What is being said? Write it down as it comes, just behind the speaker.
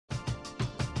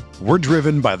We're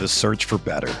driven by the search for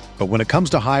better. But when it comes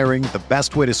to hiring, the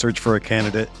best way to search for a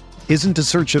candidate isn't to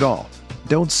search at all.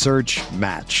 Don't search,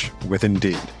 match with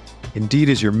Indeed. Indeed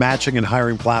is your matching and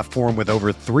hiring platform with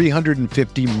over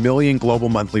 350 million global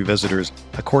monthly visitors,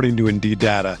 according to Indeed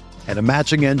data, and a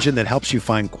matching engine that helps you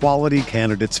find quality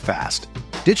candidates fast.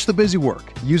 Ditch the busy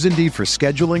work. Use Indeed for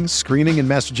scheduling, screening, and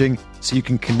messaging so you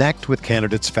can connect with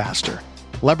candidates faster.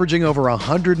 Leveraging over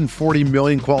 140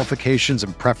 million qualifications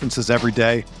and preferences every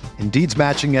day, Indeed's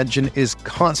matching engine is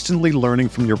constantly learning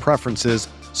from your preferences,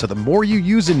 so the more you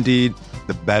use Indeed,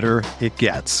 the better it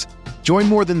gets. Join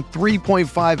more than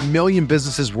 3.5 million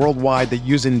businesses worldwide that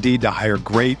use Indeed to hire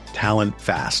great talent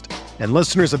fast. And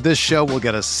listeners of this show will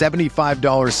get a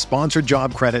 $75 sponsored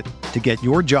job credit to get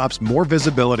your jobs more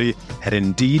visibility at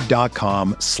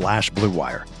Indeed.com/Blue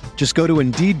Wire. Just go to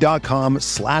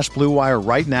Indeed.com/Blue Wire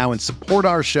right now and support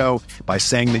our show by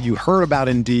saying that you heard about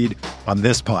Indeed on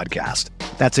this podcast.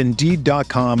 That's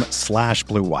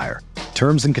Indeed.com/Blue Wire.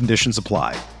 Terms and conditions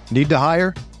apply. Need to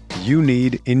hire? You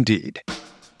need Indeed.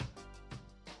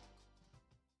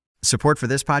 Support for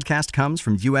this podcast comes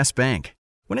from U.S. Bank.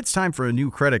 When it's time for a new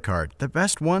credit card, the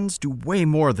best ones do way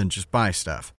more than just buy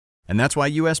stuff. And that's why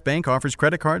U.S. Bank offers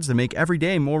credit cards that make every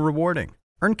day more rewarding.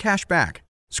 Earn cash back,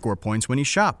 score points when you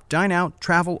shop, dine out,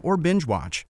 travel, or binge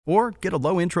watch, or get a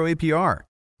low intro APR.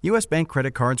 U.S. Bank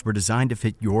credit cards were designed to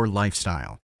fit your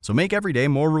lifestyle. So make every day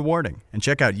more rewarding and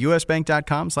check out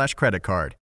usbank.com/credit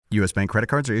card. U.S. Bank credit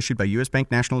cards are issued by U.S. Bank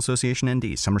National Association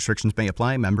ND. Some restrictions may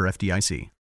apply. Member FDIC.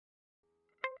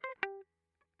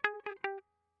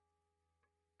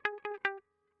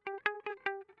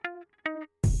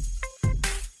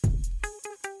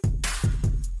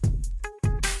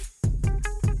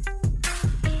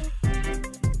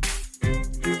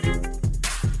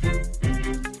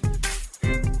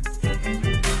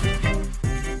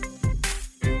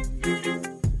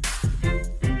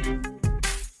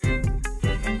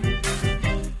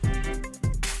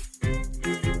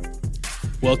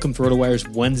 Welcome to RotoWire's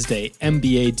Wednesday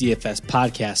NBA DFS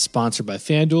podcast, sponsored by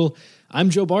FanDuel. I'm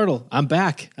Joe Bartle. I'm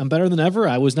back. I'm better than ever.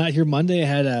 I was not here Monday. I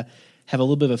had to have a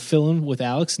little bit of a fill-in with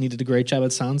Alex. Needed a great job,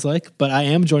 it sounds like. But I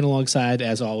am joined alongside,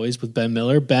 as always, with Ben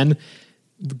Miller. Ben,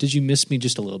 did you miss me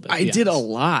just a little bit? I did a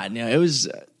lot. Yeah, it was.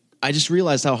 I just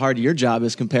realized how hard your job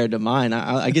is compared to mine.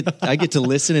 I get to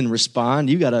listen and respond.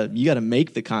 You gotta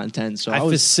make the content. So I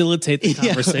facilitate the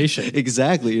conversation. Yeah,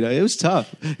 exactly. It was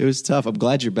tough. I'm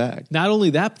glad you're back. Not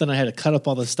only that, but then I had to cut up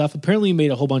all the stuff. Apparently, you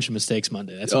made a whole bunch of mistakes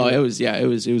Monday. It was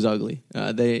ugly.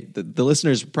 The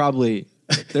listeners probably.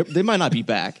 They might not be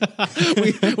back.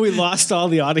 we lost all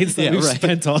the audience that we've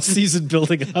spent all season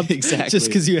building up. Exactly. Just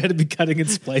because you had to be cutting and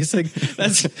splicing.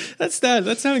 That's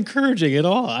not encouraging at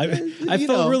all. I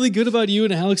felt really good about you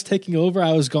and Alex taking over.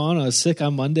 I was gone. I was sick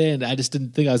on Monday, and I just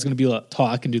didn't think I was going to be able to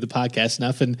talk and do the podcast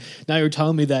enough. And now you're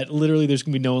telling me that literally there's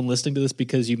going to be no one listening to this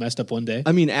because you messed up one day.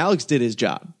 I mean, Alex did his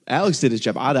job.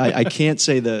 I can't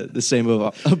say the same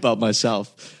about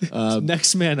myself.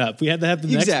 Next man up. We had to have the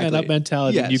next man up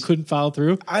mentality. Yes. And you couldn't follow through.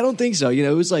 I don't think so. It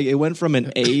was like it went from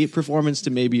an A performance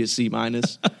to maybe a C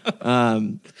minus.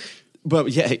 But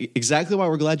yeah, exactly why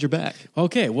we're glad you're back.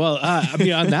 Okay, well,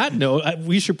 on that note,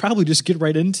 we should probably just get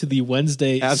right into the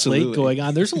Wednesday slate going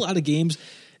on. There's a lot of games,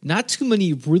 not too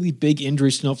many really big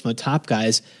injuries to note from the top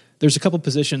guys. There's a couple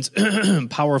positions,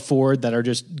 power forward, that are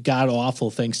just god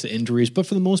awful thanks to injuries. But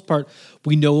for the most part,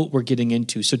 we know what we're getting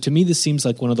into. So to me, this seems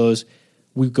like one of those.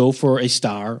 We go for a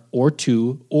star or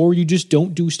two, or you just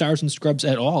don't do stars and scrubs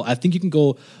at all. I think you can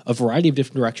go a variety of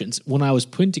different directions. When I was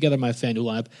putting together my FanDuel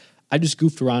lineup, I just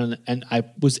goofed around and I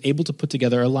was able to put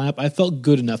together a lineup I felt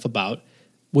good enough about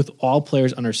with all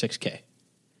players under 6K.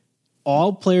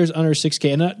 All players under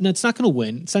 6K, and it's not going to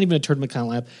win. It's not even a tournament kind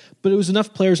of lineup, but it was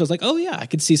enough players I was like, oh yeah, I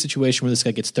could see a situation where this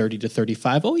guy gets 30 to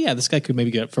 35. Oh yeah, this guy could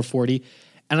maybe get up for 40.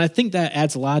 And I think that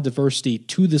adds a lot of diversity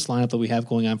to this lineup that we have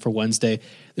going on for Wednesday.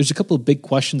 There's a couple of big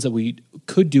questions that we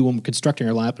could do when we're constructing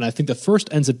our lineup, and I think the first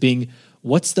ends up being,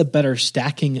 what's the better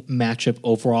stacking matchup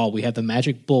overall? We have the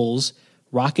Magic Bulls,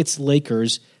 Rockets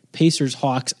Lakers, Pacers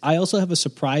Hawks. I also have a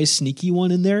surprise sneaky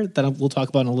one in there that we'll talk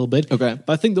about in a little bit. Okay.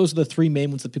 But I think those are the three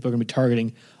main ones that people are going to be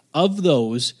targeting. Of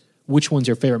those, which one's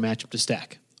your favorite matchup to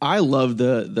stack? I love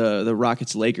the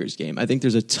Rockets Lakers game. I think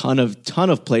there's a ton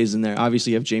of plays in there.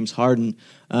 Obviously, you have James Harden,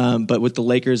 but with the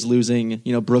Lakers losing,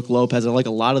 Brook Lopez, I like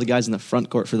a lot of the guys in the front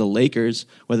court for the Lakers.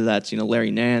 Whether that's Larry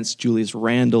Nance, Julius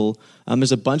Randle,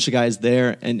 there's a bunch of guys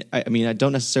there, and I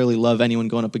don't necessarily love anyone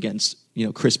going up against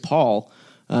Chris Paul,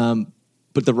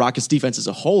 but the Rockets defense as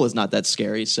a whole is not that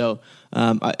scary. So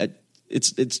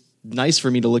it's nice for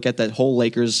me to look at that whole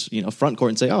Lakers, front court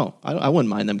and say, oh, I wouldn't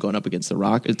mind them going up against the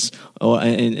Rockets. Oh,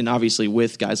 and obviously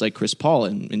with guys like Chris Paul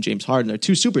and James Harden, they're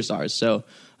two superstars. So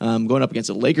going up against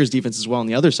the Lakers defense as well on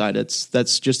the other side,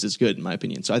 that's just as good in my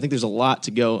opinion. So I think there's a lot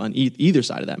to go on either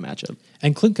side of that matchup.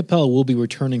 And Clint Capella will be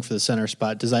returning for the center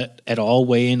spot. Does that at all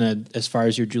weigh in as far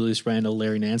as your Julius Randle,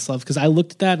 Larry Nance love? Because I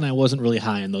looked at that and I wasn't really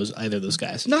high on either of those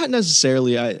guys. Not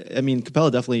necessarily. I mean, Capella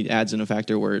definitely adds in a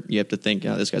factor where you have to think,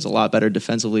 this guy's a lot better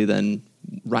defensively than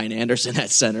Ryan Anderson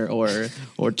at center or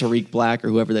Tariq Black or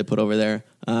whoever they put over there.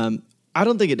 I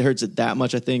don't think it hurts it that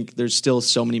much. I think there's still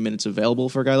so many minutes available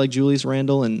for a guy like Julius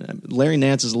Randle, and Larry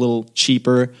Nance is a little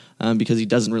cheaper because he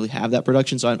doesn't really have that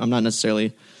production. So I'm not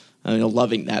necessarily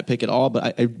loving that pick at all,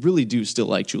 but I really do still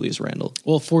like Julius Randle.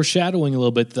 Well, foreshadowing a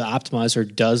little bit, the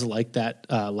Optimizer does like that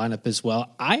lineup as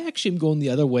well. I actually am going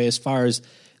the other way as far as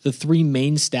the three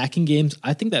main stacking games.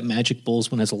 I think that Magic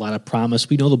Bulls one has a lot of promise.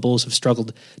 We know the Bulls have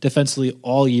struggled defensively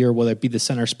all year, whether it be the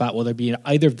center spot, whether it be in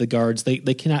either of the guards. They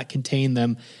cannot contain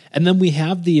them. And then we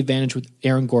have the advantage with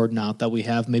Aaron Gordon out that we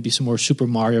have maybe some more Super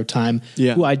Mario time,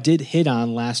 who I did hit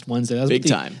on last Wednesday.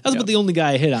 That was about the only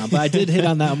guy I hit on, but I did hit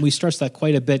on that, and we stressed that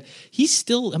quite a bit. He's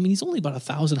still, he's only about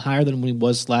 1,000 higher than when he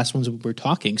was last Wednesday we were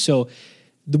talking. So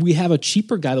we have a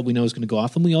cheaper guy that we know is going to go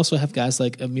off, and we also have guys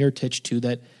like Amir Tich, too,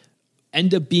 that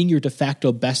end up being your de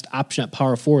facto best option at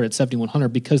power forward at 7,100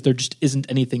 because there just isn't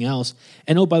anything else.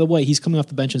 And oh, by the way, he's coming off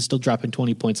the bench and still dropping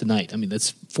 20 points a night.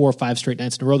 That's 4 or 5 straight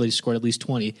nights in a row that he scored at least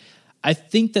 20. I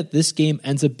think that this game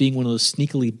ends up being one of those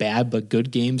sneakily bad but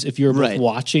good games if you're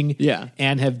watching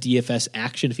and have DFS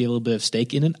action, if you have a little bit of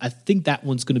stake in it. I think that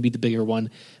one's going to be the bigger one,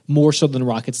 more so than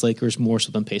Rockets Lakers, more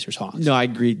so than Pacers Hawks. No, I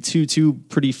agree. Two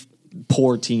pretty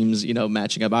poor teams,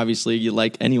 matching up. Obviously, you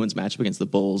like anyone's matchup against the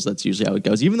Bulls. That's usually how it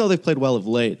goes, even though they've played well of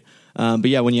late. But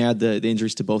yeah, when you add the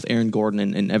injuries to both Aaron Gordon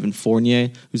and Evan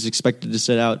Fournier, who's expected to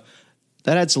sit out,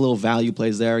 that adds a little value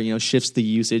plays there, shifts the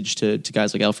usage to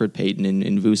guys like Elfrid Payton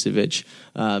and Vucevic.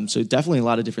 So definitely a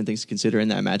lot of different things to consider in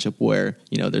that matchup where,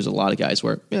 there's a lot of guys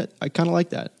where, I kind of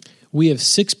like that. We have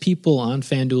 6 people on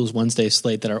FanDuel's Wednesday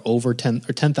slate that are over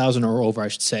 10,000 or over, I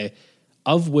should say,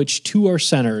 of which 2 are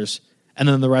centers. And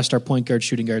then the rest are point guard,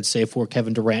 shooting guards, save for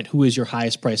Kevin Durant, who is your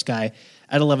highest price guy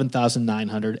at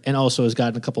 11,900, and also has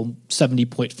gotten a couple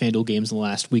 70-point FanDuel games in the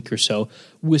last week or so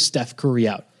with Steph Curry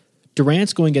out.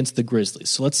 Durant's going against the Grizzlies.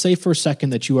 So let's say for a second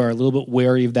that you are a little bit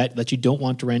wary of that you don't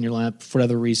want Durant in your lineup for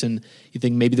whatever reason. You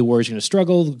think maybe the Warriors are going to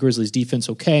struggle, the Grizzlies' defense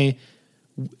okay.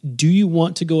 Do you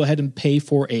want to go ahead and pay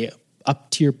for a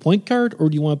up-tier point guard, or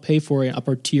do you want to pay for an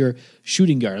upper-tier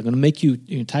shooting guard? I'm going to make you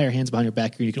tie your hands behind your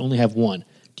back here. You can only have one.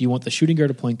 Do you want the shooting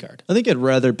guard or point guard? I think I'd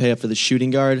rather pay up for the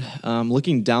shooting guard.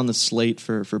 Looking down the slate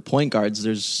for point guards,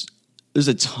 there's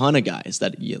a ton of guys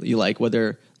that you like,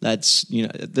 whether that's,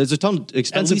 there's a ton of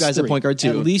expensive guys at point guard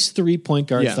too. At least 3 point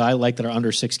guards that I like that are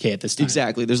under 6K at this time.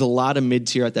 Exactly. There's a lot of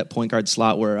mid-tier at that point guard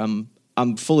slot where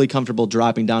I'm fully comfortable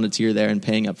dropping down a tier there and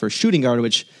paying up for shooting guard,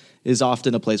 which is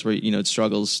often a place where, it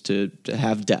struggles to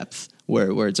have depth.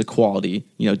 Where it's a quality,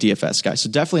 DFS guy. So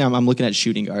definitely I'm looking at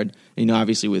shooting guard.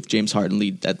 Obviously with James Harden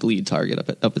the lead target up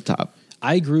at the top.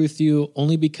 I agree with you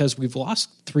only because we've lost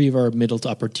 3 of our middle to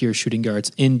upper tier shooting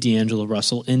guards in D'Angelo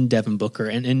Russell, in Devin Booker,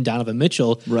 and in Donovan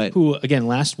Mitchell, who, again,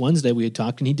 last Wednesday we had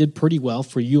talked, and he did pretty well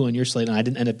for you on your slate, and I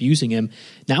didn't end up using him.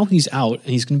 Now he's out, and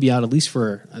he's going to be out at least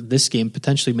for this game,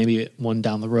 potentially maybe one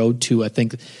down the road, too. I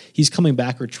think he's coming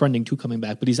back or trending to coming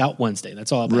back, but he's out Wednesday.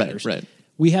 That's all that matters. Right.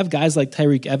 We have guys like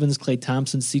Tyreek Evans, Klay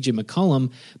Thompson, CJ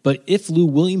McCollum, but if Lou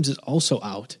Williams is also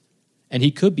out, and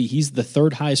he's the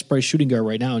 3rd highest price shooting guard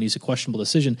right now, and he's a questionable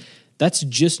decision, that's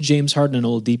just James Harden and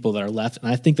Oladipo that are left,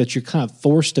 and I think that you're kind of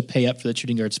forced to pay up for that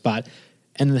shooting guard spot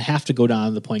and then have to go down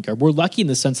to the point guard. We're lucky in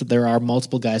the sense that there are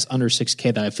multiple guys under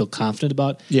 6K that I feel confident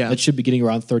about that should be getting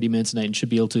around 30 minutes a night and should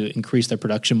be able to increase their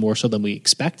production more so than we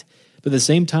expect. But at the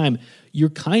same time, you're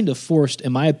kind of forced,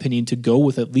 in my opinion, to go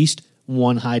with at least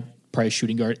one high price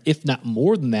shooting guard, if not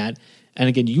more than that. And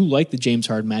again, you like the James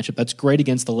Harden matchup. That's great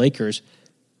against the Lakers,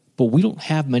 but we don't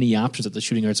have many options at the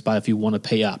shooting guard spot if you want to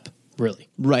pay up, really.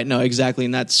 Right, no, exactly.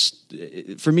 And that's,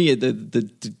 for me,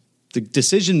 the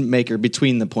decision maker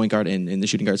between the point guard and the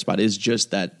shooting guard spot is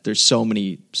just that there's so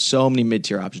many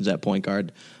mid-tier options at point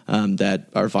guard that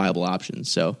are viable options.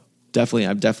 So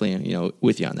I'm definitely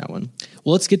with you on that one.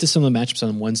 Well, let's get to some of the matchups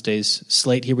on Wednesday's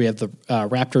slate. Here we have the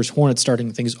Raptors Hornets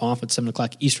starting things off at 7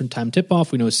 o'clock Eastern time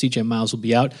tip-off. We know CJ Miles will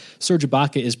be out. Serge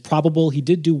Ibaka is probable. He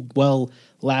did do well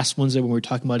last Wednesday when we were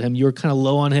talking about him. You were kind of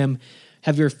low on him.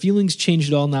 Have your feelings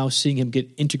changed at all now, seeing him get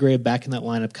integrated back in that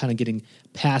lineup, kind of getting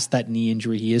past that knee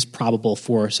injury? He is probable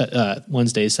for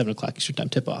Wednesday's 7 o'clock Eastern Time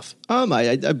tip-off. I'm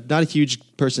not a huge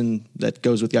person that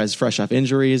goes with guys fresh off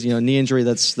injuries. Knee injury,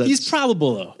 that's he's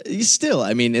probable, though. He's still,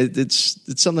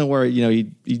 it's something where, he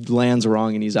lands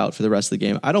wrong and he's out for the rest of the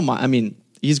game. I don't mind. I mean,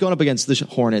 he's going up against the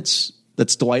Hornets.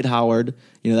 That's Dwight Howard.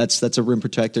 That's a rim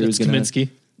protector. It's Kaminsky.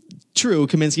 True,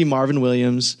 Kaminsky, Marvin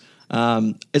Williams.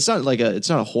 It's not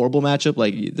a horrible matchup.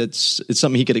 It's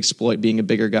something he could exploit, being a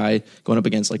bigger guy going up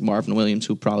against Marvin Williams,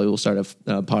 who probably will start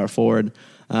a power forward.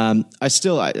 I'm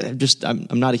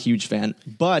not a huge fan,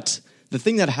 but the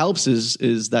thing that helps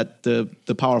is that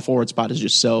the power forward spot is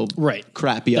just so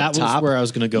crappy up top. That was where I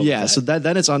was going to go. Yeah, so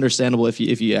then it's understandable if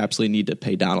you absolutely need to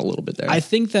pay down a little bit there. I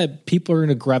think that people are going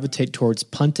to gravitate towards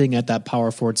punting at that power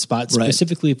forward spot,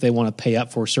 specifically if they want to pay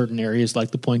up for certain areas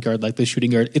like the point guard, like the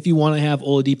shooting guard. If you want to have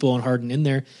Oladipo and Harden in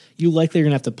there, you likely are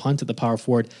going to have to punt at the power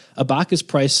forward. Ibaka's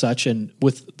priced such, and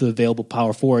with the available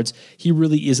power forwards, he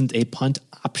really isn't a punt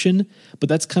option, but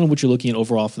that's kind of what you're looking at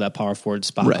overall for that power forward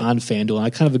spot on FanDuel. And I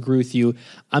kind of agree with you.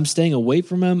 I'm staying away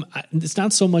from him. It's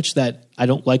not so much that I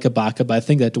don't like Ibaka, but I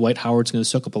think that Dwight Howard's going to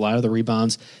soak up a lot of the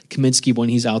rebounds. Kaminsky, when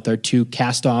he's out there too,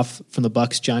 cast off from the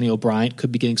Bucks, Johnny O'Bryant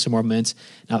could be getting some more minutes.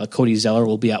 Now that Cody Zeller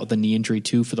will be out with a knee injury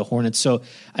too for the Hornets. So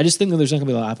I just think that there's not going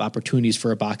to be a lot of opportunities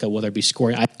for Ibaka, whether it be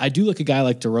scoring. I do like a guy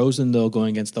like DeRozan, though, going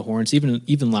against the Hornets,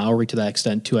 even Lowry to that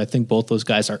extent too. I think both those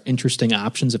guys are interesting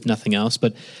options, if nothing else.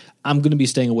 But I'm going to be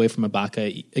staying away from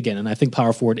Ibaka again, and I think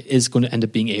power forward is going to end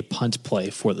up being a punt play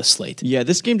for the slate. Yeah,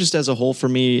 this game just as a whole for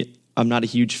me, I'm not a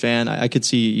huge fan. I could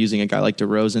see using a guy like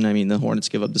DeRozan. I mean, the Hornets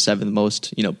give up the seventh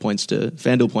most,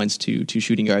 FanDuel points to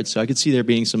shooting guards. So I could see there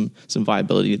being some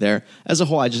viability there. As a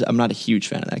whole, I'm not a huge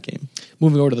fan of that game.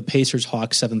 Moving over to the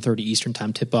Pacers-Hawks, 7:30 Eastern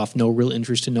Time tip-off. No real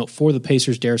interest to note for the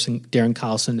Pacers. Darren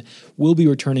Collison will be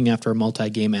returning after a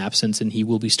multi-game absence, and he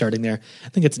will be starting there. I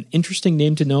think it's an interesting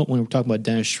name to note when we're talking about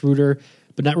Dennis Schroeder,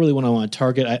 but not really one I want to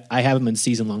target. I have him in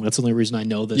season long. That's the only reason I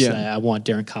know this. I want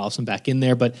Darren Collison back in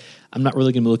there, but I'm not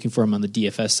really going to be looking for him on the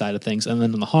DFS side of things. And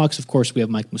then on the Hawks, of course, we have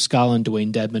Mike Muscala and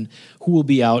Dwayne Dedmon, who will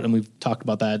be out, and we've talked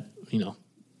about that,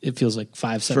 it feels like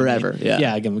 5-7 forever.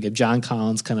 Yeah, again, we get John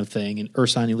Collins kind of thing and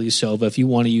Ersan Ilyasova if you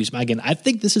want to use him. Again, I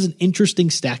think this is an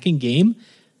interesting stacking game,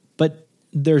 but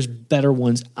there's better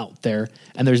ones out there,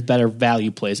 and there's better value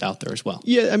plays out there as well.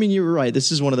 Yeah, I mean, you're right.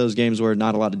 This is one of those games where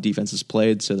not a lot of defense is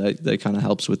played, so that kind of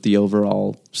helps with the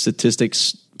overall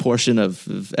statistics portion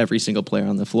of every single player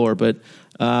on the floor. But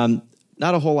not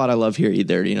a whole lot I love here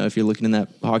either. If you're looking in that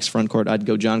Hawks front court, I'd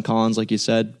go John Collins, like you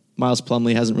said. Miles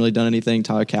Plumlee hasn't really done anything.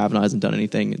 Tyler Kavanaugh hasn't done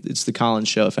anything. It's the Collins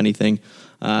show, if anything.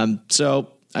 So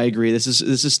I agree. This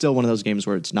is still one of those games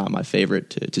where it's not my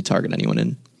favorite to target anyone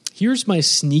in. Here's my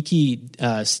sneaky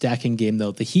stacking game,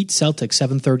 though. The Heat Celtics,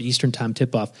 7:30 Eastern Time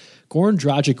tip-off. Goran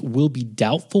Dragic will be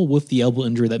doubtful with the elbow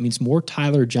injury. That means more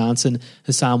Tyler Johnson.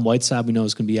 Hassan Whiteside we know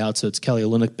is going to be out, so it's Kelly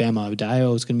Olynyk, Bam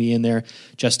Adebayo is going to be in there.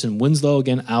 Justin Winslow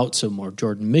again out, so more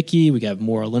Jordan Mickey. We got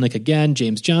more Olynyk again.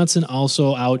 James Johnson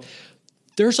also out.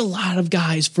 There's a lot of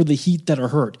guys for the Heat that are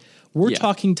hurt. We're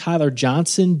talking Tyler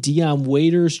Johnson, Dion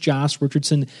Waiters, Josh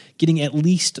Richardson getting at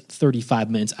least 35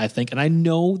 minutes, I think. And I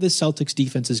know the Celtics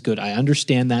defense is good. I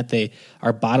understand that they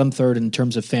are bottom third in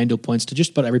terms of FanDuel points to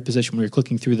just about every position when you're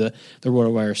clicking through the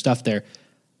RotoWire stuff there.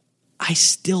 I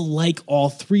still like all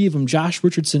three of them. Josh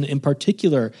Richardson in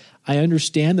particular, I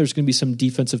understand there's going to be some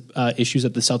defensive issues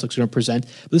that the Celtics are going to present.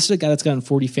 But this is a guy that's gotten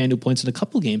 40 FanDuel points in a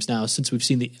couple games now since we've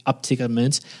seen the uptick of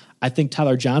minutes. I think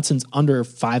Tyler Johnson's under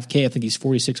 $5K. I think he's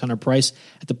 $4,600 price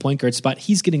at the point guard spot.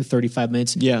 He's getting 35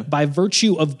 minutes. Yeah. By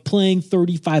virtue of playing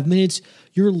 35 minutes,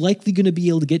 you're likely going to be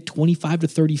able to get 25 to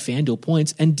 30 FanDuel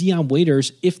points. And Dion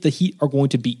Waiters, if the Heat are going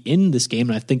to be in this game,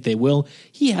 and I think they will,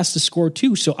 he has to score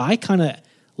too. So I kind of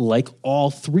like all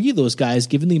three of those guys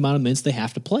given the amount of minutes they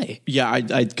have to play. Yeah,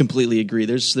 I completely agree.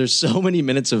 There's so many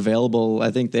minutes available. I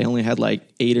think they only had like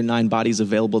 8 or 9 bodies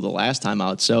available the last time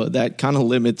out. So that kind of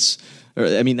limits,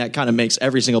 that kind of makes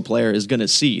every single player is going to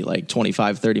see like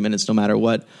 25, 30 minutes no matter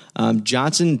what.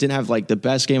 Johnson didn't have like the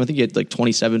best game. I think he had like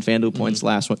 27 FanDuel points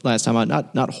last time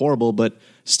out. Not horrible, but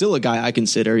still a guy I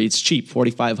consider. He's cheap,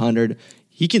 4,500.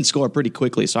 He can score pretty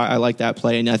quickly, so I like that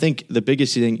play. And I think the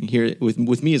biggest thing here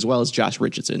with me as well is Josh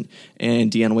Richardson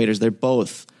and Dion Waiters. They're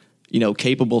both,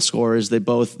 capable scorers.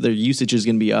 Their usage is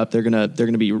going to be up. They're going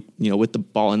to be, with the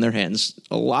ball in their hands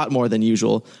a lot more than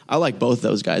usual. I like both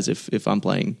those guys if I'm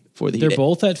playing for the Heat. They're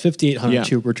both at 5,800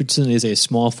 too. Richardson is a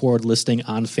small forward listing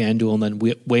on FanDuel, and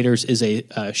then Waiters is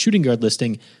a shooting guard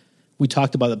listing. We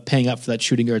talked about paying up for that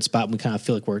shooting guard spot, and we kind of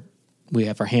feel like we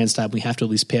have our hands tied. We have to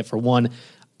at least pay it for one.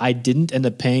 I didn't end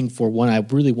up paying for one. I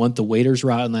really want the Waiters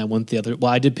route, and I want the other.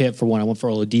 Well, I did pay it for one. I went for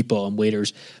Oladipo and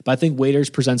Waiters. But I think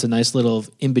Waiters presents a nice little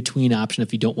in-between option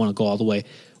if you don't want to go all the way.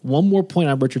 One more point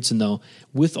on Richardson, though.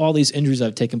 With all these injuries that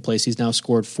have taken place, he's now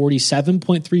scored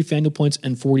 47.3 FanDuel points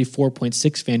and 44.6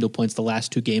 FanDuel points the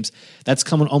last 2 games. That's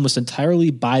coming almost entirely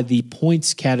by the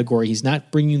points category. He's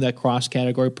not bringing that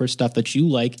cross-category per stuff that you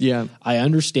like. Yeah. I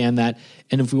understand that.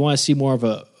 And if we want to see more of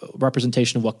a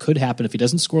representation of what could happen if he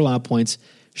doesn't score a lot of points,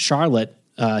 Charlotte,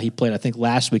 he played, I think,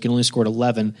 last week and only scored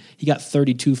 11. He got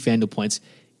 32 FanDuel points.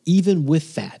 Even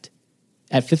with that,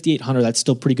 at 5,800, that's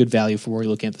still pretty good value for where you're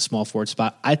looking at the small forward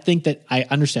spot. I think that I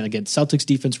understand, again, Celtics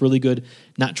defense really good,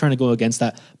 not trying to go against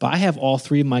that. But I have all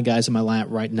 3 of my guys in my lineup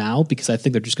right now because I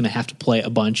think they're just going to have to play a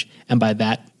bunch. And by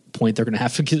that point, they're going to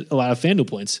have to get a lot of FanDuel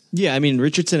points. Yeah, I mean,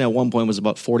 Richardson at one point was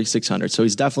about 4,600. So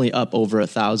he's definitely up over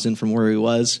 1,000 from where he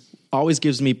was. Always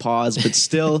gives me pause, but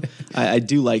still, I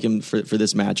do like him for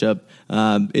this matchup.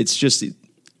 It's just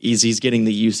he's getting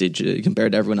the usage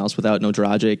compared to everyone else without no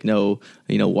Dragic, no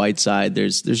Whiteside.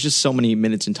 There's just so many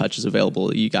minutes and touches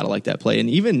available. You got to like that play. And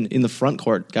even in the front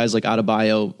court, guys like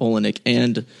Adebayo, Olenek,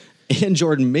 and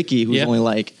Jordan Mickey, who's only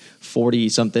like 40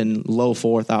 something, low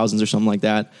 4,000s or something like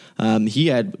that. He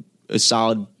had a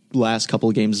solid last couple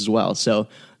of games as well. So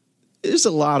there's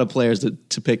a lot of players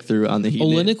to pick through on the Heat.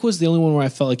 Olenek was the only one where I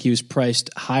felt like he was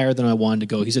priced higher than I wanted to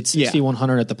go. He's at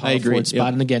 6,100 at the power forward spot.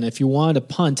 Yep. And again, if you wanted to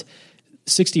punt,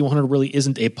 6,100 really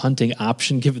isn't a punting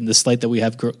option given the slate that we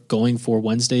have going for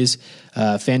Wednesday's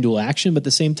FanDuel action. But at the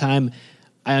same time,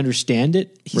 I understand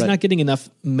it. He's not getting enough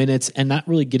minutes and not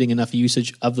really getting enough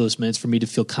usage of those minutes for me to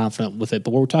feel confident with it.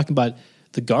 But when we're talking about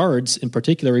the guards in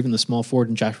particular, even the small forward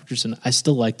and Josh Richardson, I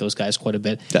still like those guys quite a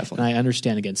bit. Definitely. And I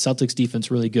understand, again, Celtics defense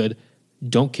really good.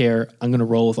 Don't care. I'm going to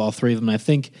roll with all 3 of them. And I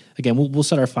think, again, we'll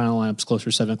set our final lineups closer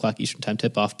to 7 o'clock Eastern time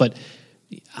tip-off. But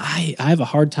I have a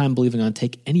hard time believing on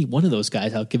take any one of those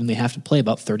guys out, given they have to play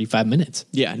about 35 minutes.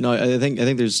 Yeah, no, I think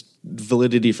there's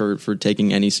validity for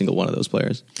taking any single one of those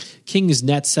players. Kings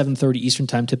Nets 7:30 Eastern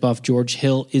time tip-off. George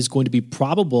Hill is going to be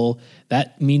probable.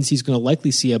 That means he's going to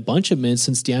likely see a bunch of minutes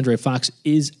since DeAndre Fox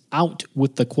is out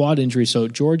with the quad injury. So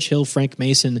George Hill, Frank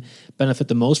Mason benefit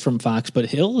the most from Fox, but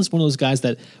Hill is one of those guys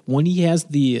that when he has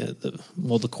the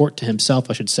court to himself,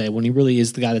 I should say, when he really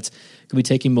is the guy that's going to be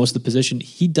taking most of the position,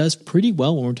 he does pretty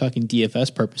well when we're talking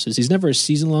DFS purposes. He's never a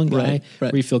season-long guy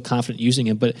where you feel confident using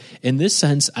him. But in this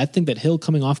sense, I think that Hill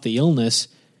coming off the illness,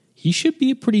 he should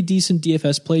be a pretty decent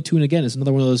DFS play too. And again, it's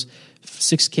another one of those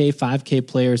 6K, 5K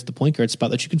players at the point guard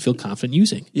spot that you can feel confident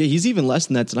using. Yeah, he's even less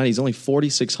than that tonight. He's only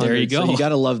 4,600. There you go. So you got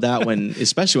to love that when,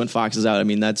 especially when Fox is out. I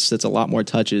mean, that's a lot more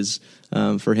touches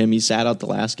for him. He sat out the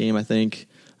last game, I think.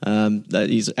 That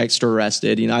he's extra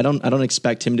rested. I don't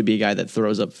expect him to be a guy that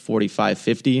throws up 45,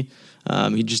 50. I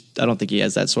don't think he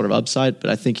has that sort of upside,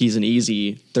 but I think he's an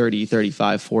easy 30,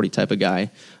 35, 40 type of guy,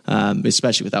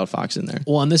 especially without Fox in there.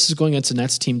 Well, and this is going against a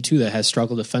Nets team, too, that has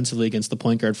struggled defensively against the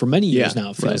point guard for many years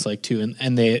now, it feels like, too.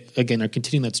 And they, again, are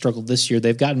continuing that struggle this year.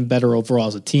 They've gotten better overall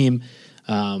as a team,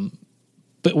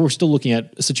 but we're still looking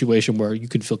at a situation where you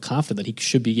can feel confident that he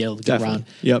should be able to get around.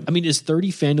 Yep. I mean, is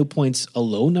 30 FanDuel points a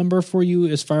low number for you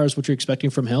as far as what you're expecting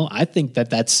from Hill? I think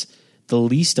that's the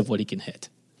least of what he can hit.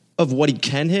 Of what he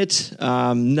can hit?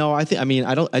 No,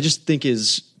 I just think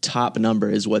his top number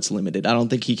is what's limited. I don't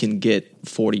think he can get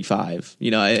 45.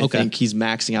 I think he's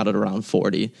maxing out at around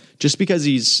 40 just because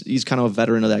he's kind of a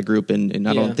veteran of that group. And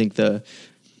I don't think the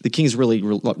Kings really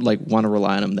want to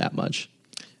rely on him that much.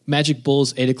 Magic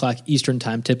Bulls, 8 o'clock Eastern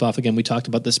time tip-off. Again, we talked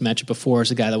about this matchup before as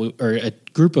a guy or a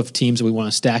group of teams that we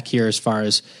want to stack here as far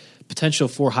as potential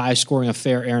for high-scoring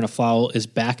affair. Aaron Aflalo is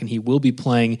back, and he will be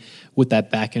playing with that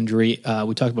back injury.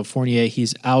 We talked about Fournier.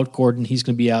 He's out. Gordon, he's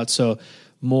going to be out. So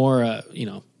more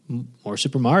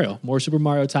Super Mario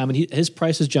time. And his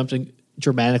price has jumped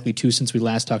dramatically, too, since we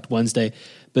last talked Wednesday.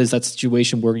 But is that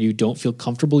situation where you don't feel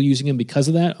comfortable using him because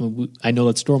of that? I know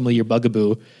that's normally your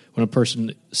bugaboo when a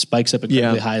person spikes up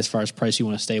incredibly high as far as price, you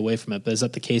want to stay away from it. But is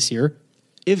that the case here?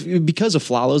 Because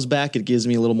Aflalo's back, it gives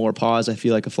me a little more pause. I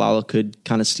feel like Aflalo could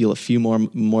kind of steal a few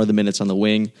more of the minutes on the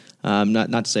wing.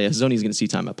 Not to say Hazzoni's going to see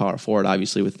time at power forward,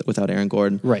 obviously, without Aaron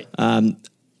Gordon. Right.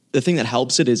 The thing that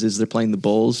helps it is they're playing the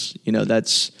Bulls.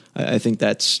 I think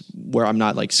that's where I'm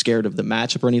not scared of the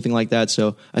matchup or anything like that.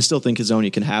 So I still think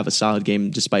Hazzoni can have a solid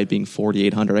game despite being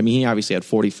 4,800. I mean, he obviously had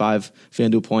 45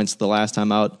 FanDuel points the last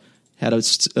time out. had a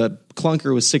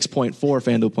clunker with 6.4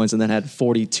 FanDuel points and then had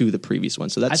 42 the previous one.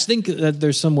 So I think that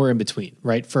there's somewhere in between,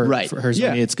 right? For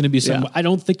Hezonja, it's going to be some. I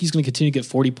don't think he's going to continue to get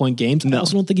 40-point games. No. I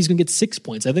also don't think he's going to get 6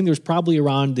 points. I think there's probably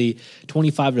around the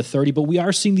 25 to 30, but we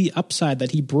are seeing the upside that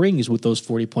he brings with those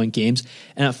 40-point games.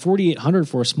 And at 4,800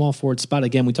 for a small forward spot,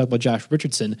 again, we talk about Josh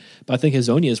Richardson, but I think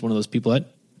Hezonja is one of those people that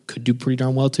could do pretty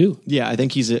darn well too. Yeah, I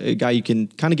think he's a guy you can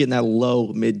kind of get in that low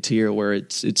mid tier where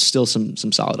it's still some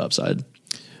solid upside.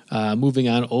 Moving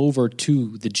on over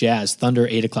to the Jazz Thunder,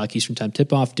 8 o'clock Eastern time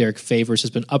tip-off. Derek Favors has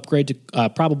been upgraded to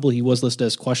probable. He was listed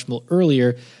as questionable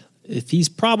earlier. If he's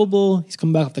probable, he's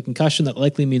coming back with the concussion. That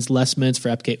likely means less minutes for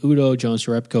Epke Udoh, Jonas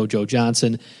Jerebko, Joe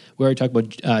Johnson. We already talked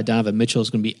about Donovan Mitchell is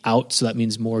going to be out, so that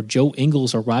means more Joe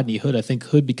Ingles or Rodney Hood. I think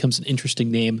Hood becomes an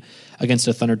interesting name against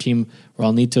a Thunder team.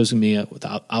 Raul Neto is going to be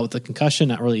out with the concussion,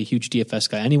 not really a huge DFS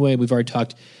guy anyway. We've already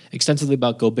talked extensively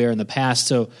about Gobert in the past,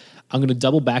 so I'm going to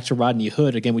double back to Rodney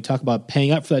Hood. Again, we talk about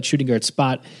paying up for that shooting guard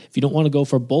spot. If you don't want to go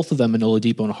for both of them in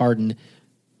Oladipo and Harden,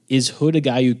 is Hood a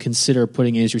guy you consider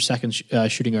putting in as your second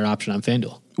shooting guard option on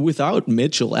FanDuel? Without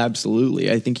Mitchell,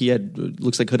 absolutely. I think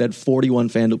looks like Hood had 41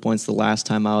 FanDuel points the last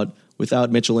time out.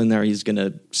 Without Mitchell in there, he's going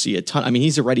to see a ton. I mean,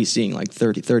 he's already seeing like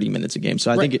 30 minutes a game.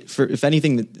 So I think if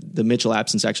anything, the Mitchell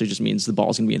absence actually just means the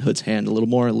ball's going to be in Hood's hand a little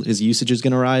more. His usage is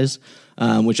going to rise,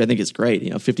 which I think is great.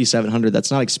 5,700,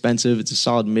 that's not expensive. It's a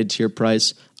solid mid-tier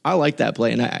price. I like that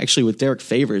play. And actually with Derek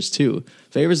Favors too.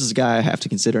 Favors is a guy I have to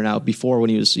consider now. Before, when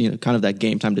he was kind of that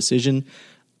game time decision,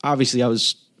 obviously I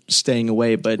was staying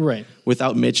away, but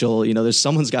without Mitchell, there's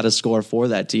someone's got to score for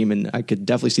that team, and I could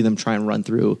definitely see them try and run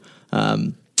through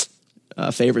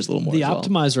Favors a little more. The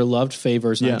optimizer loved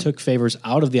Favors, and I took Favors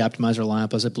out of the optimizer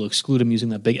lineup. I was able to exclude him using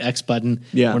that big X button.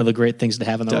 Yeah. One of the great things to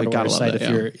have on the RotoWire site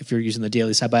if you're using the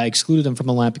daily side. But I excluded him from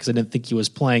the lineup because I didn't think he was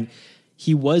playing.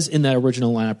 He was in that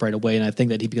original lineup right away, and I think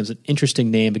that he becomes an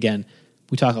interesting name. Again,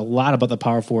 we talk a lot about the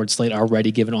power forward slate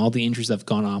already, given all the injuries that have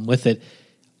gone on with it.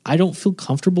 I don't feel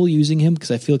comfortable using him because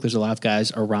I feel like there's a lot of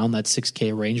guys around that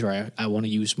 6K range where I want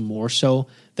to use more so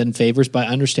than Favors, but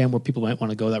I understand where people might want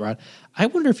to go that route. I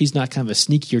wonder if he's not kind of a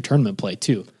sneakier tournament play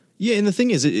too. Yeah, and the thing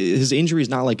is, his injury is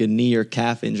not like a knee or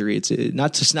calf injury. It's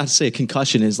not to say a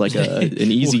concussion is like an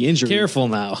easy injury. Careful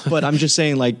now. But I'm just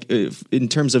saying, like, in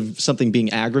terms of something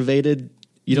being aggravated,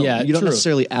 you don't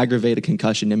necessarily aggravate a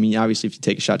concussion. I mean, obviously, if you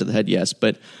take a shot to the head, yes,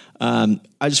 but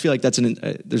I just feel like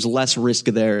there's less risk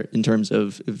there in terms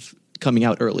of coming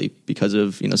out early because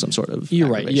of some sort of. You're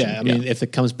right. Yeah, I mean, if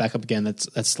it comes back up again,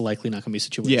 that's likely not going to be a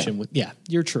situation.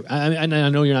 You're true. I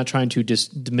know you're not trying to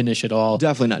just diminish at all.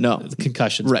 Definitely not. No the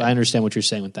concussions. Right. But I understand what you're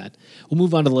saying with that. We'll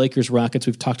move on to the Lakers Rockets.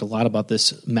 We've talked a lot about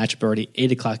this matchup already.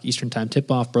 8 o'clock Eastern time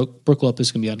tip off. Brook Lopez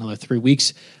is going to be out another 3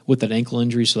 weeks with that ankle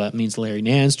injury, so that means Larry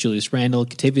Nance, Julius Randle,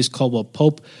 Kentavious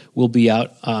Caldwell-Pope will be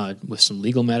out with some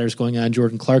legal matters going on.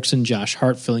 Jordan Clarkson, Josh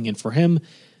Hart filling in for him.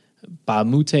 Bob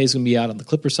Moute is going to be out on the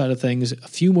Clippers side of things. A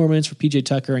few more minutes for PJ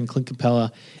Tucker, and Clint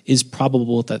Capella is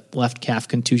probable with that left calf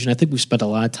contusion. I think we've spent a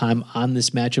lot of time on this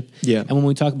matchup. Yeah. And when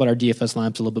we talk about our DFS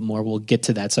lineups a little bit more, we'll get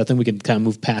to that. So I think we can kind of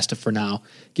move past it for now,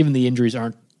 given the injuries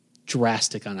aren't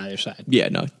drastic on either side. Yeah,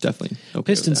 no, definitely.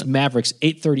 Okay Pistons, Mavericks,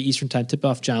 8:30 Eastern time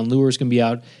tip-off. John Lure is going to be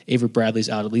out. Avery Bradley's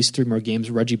out at least 3 more games.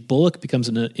 Reggie Bullock becomes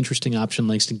an interesting option.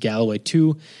 Langston Galloway,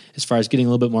 too. As far as getting a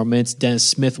little bit more minutes, Dennis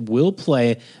Smith will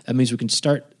play. That means we can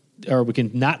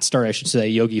not start, I should say,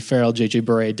 Yogi Ferrell, J.J.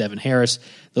 Barea, Devin Harris.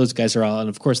 Those guys are all, and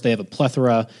of course they have a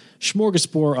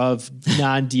smorgasbord of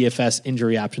non-DFS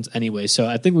injury options anyway. So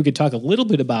I think we could talk a little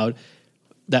bit about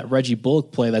that Reggie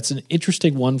Bullock play. That's an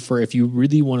interesting one for if you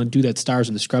really want to do that stars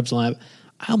in the scrubs lineup.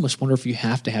 I almost wonder if you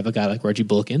have to have a guy like Reggie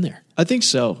Bullock in there. I think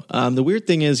so. The weird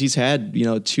thing is he's had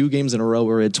 2 games in a row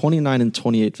where he had 29 and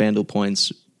 28 FanDuel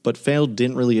points, but FanDuel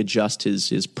didn't really adjust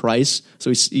his price.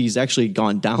 So he's actually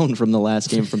gone down from the last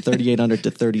game from 3,800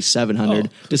 to 3,700,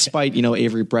 despite,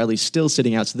 Avery Bradley still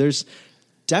sitting out. So there's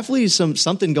definitely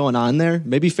something going on there.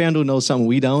 Maybe FanDuel knows something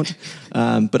we don't.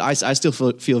 But I still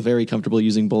feel very comfortable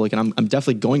using Bullock, and I'm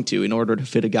definitely going to in order to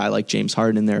fit a guy like James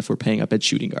Harden in there if we're paying up at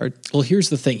shooting guard. Well, here's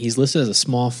the thing. He's listed as a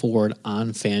small forward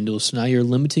on FanDuel, so now you're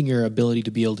limiting your ability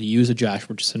to be able to use a Josh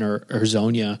Richardson or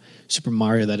Hezonja, Super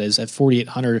Mario, that is, at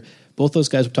 4,800. Both those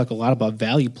guys, we talk a lot about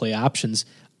value play options.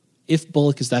 If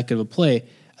Bullock is that good of a play,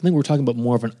 I think we're talking about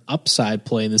more of an upside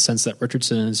play in the sense that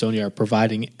Richardson and Hezonja are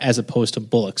providing as opposed to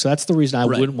Bullock. So that's the reason I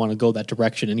wouldn't want to go that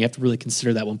direction, and you have to really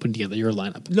consider that when putting together your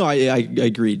lineup. No, I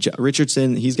agree.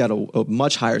 Richardson, he's got a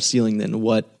much higher ceiling than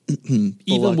what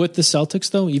even with the Celtics,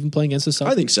 though, even playing against the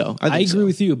Celtics? I think so. I agree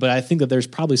with you, but I think that there's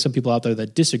probably some people out there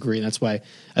that disagree, and that's why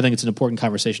I think it's an important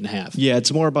conversation to have. Yeah,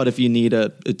 it's more about if you need a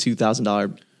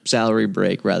 $2,000 salary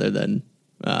break rather than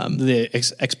the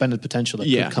expended potential that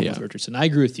could come with Richardson. I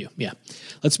agree with you. Yeah.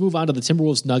 Let's move on to the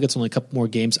Timberwolves Nuggets. Only a couple more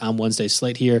games on Wednesday's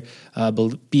slate here.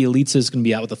 Bjelica is going to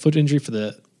be out with a foot injury for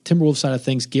the Timberwolves side of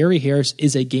things. Gary Harris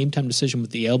is a game-time decision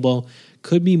with the elbow.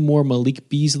 Could be more Malik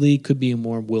Beasley. Could be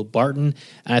more Will Barton.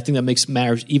 And I think that makes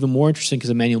matters even more interesting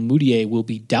because Emmanuel Mudiay will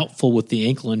be doubtful with the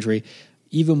ankle injury.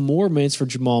 Even more minutes for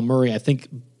Jamal Murray. I think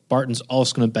Barton's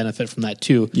also going to benefit from that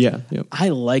too. Yeah. I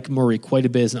like Murray quite a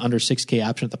bit as an under 6K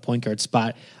option at the point guard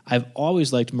spot. I've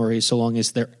always liked Murray so long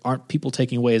as there aren't people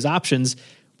taking away his options.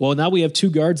 Well, now we have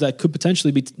two guards that could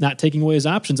potentially be not taking away his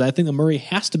options. I think that Murray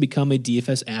has to become a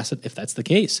DFS asset if that's the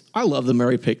case. I love the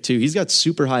Murray pick too. He's got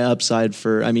super high upside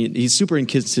he's super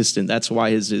inconsistent. That's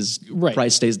why his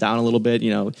price stays down a little bit,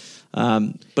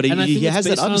 but he has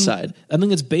that upside. I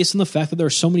think it's based on the fact that there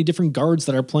are so many different guards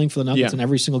that are playing for the Nuggets in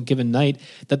every single given night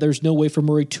that there's no way for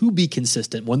Murray to be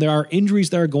consistent. When there are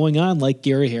injuries that are going on, like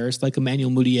Gary Harris, like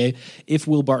Emmanuel Mudiay, if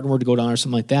Will Barton were to go down or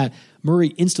something like that, Murray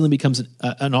instantly becomes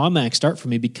an automatic start for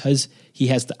me because he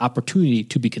has the opportunity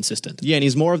to be consistent. Yeah, and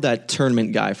he's more of that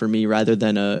tournament guy for me rather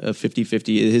than a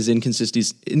 50-50. His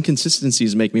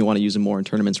inconsistencies make me want to use him more in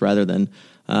tournaments rather than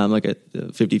like a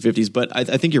 50-50s. But I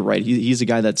think you're right. He's a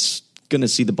guy that's going to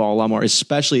see the ball a lot more,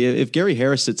 especially if Gary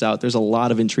Harris sits out. There's a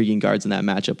lot of intriguing guards in that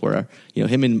matchup where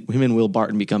him and Will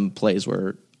Barton become plays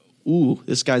where,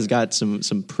 this guy's got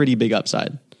some pretty big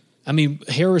upside. I mean,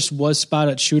 Harris was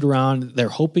spotted at shoot around. They're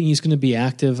hoping he's going to be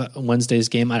active on Wednesday's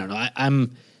game. I don't know.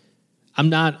 I'm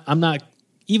not.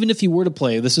 Even if he were to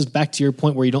play, this is back to your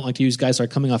point where you don't like to use guys that are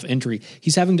coming off injury.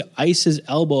 He's having to ice his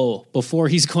elbow before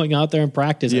he's going out there in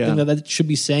practice. I think that should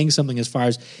be saying something as far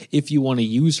as if you want to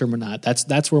use him or not.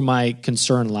 That's where my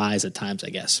concern lies at times, I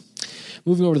guess.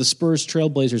 Moving over to the Spurs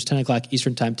Trailblazers, 10 o'clock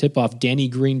Eastern time tip-off. Danny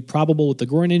Green probable with the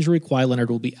groin injury. Kawhi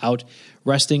Leonard will be out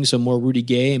resting, so more Rudy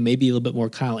Gay and maybe a little bit more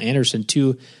Kyle Anderson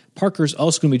too. Parker's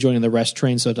also going to be joining the rest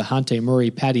train, so DeJounte Murray,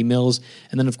 Patty Mills,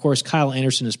 and then, of course, Kyle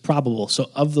Anderson is probable.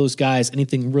 So of those guys,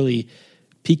 anything really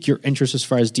pique your interest as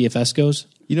far as DFS goes?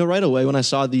 Right away when I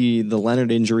saw the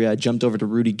Leonard injury, I jumped over to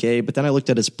Rudy Gay, but then I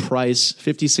looked at his price,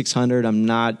 $5,600.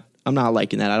 I'm not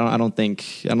liking that. I don't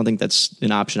think that's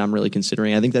an option I'm really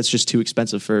considering. I think that's just too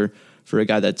expensive for a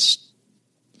guy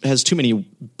has too many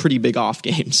pretty big off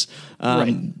games.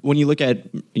 When you look at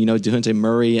DeJounte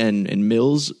Murray and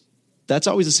Mills, that's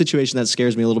always a situation that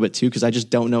scares me a little bit too because I just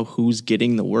don't know who's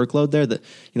getting the workload there. That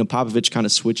Popovich kind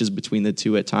of switches between the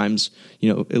two at times.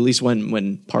 At least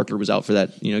when Parker was out for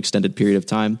that extended period of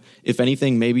time. If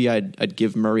anything, maybe I'd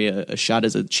give Murray a shot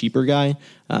as a cheaper guy.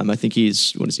 I think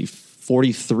he's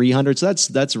 4,300. So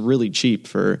that's really cheap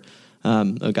for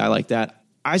a guy like that.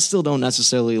 I still don't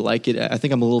necessarily like it. I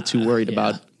think I'm a little too worried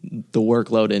about the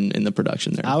workload in the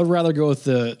production there. I would rather go with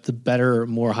the better,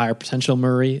 more higher potential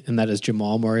Murray, and that is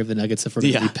Jamal Murray of the Nuggets if we're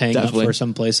going to be paying up for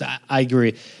someplace. I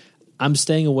agree. I'm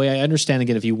staying away. I understand,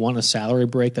 again, if you want a salary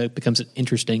break, that becomes an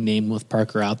interesting name with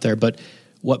Parker out there. But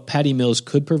what Patty Mills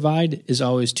could provide is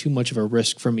always too much of a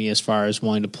risk for me as far as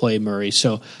wanting to play Murray.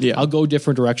 So I'll go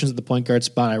different directions at the point guard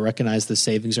spot. I recognize the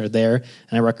savings are there,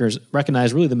 and I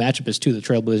recognize really the matchup is too. The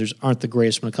Trailblazers aren't the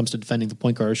greatest when it comes to defending the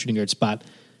point guard or shooting guard spot.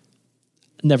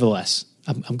 Nevertheless,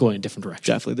 I'm going a different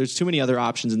direction. Definitely. There's too many other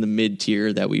options in the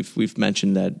mid-tier that we've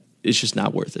mentioned that it's just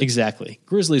not worth it. Exactly.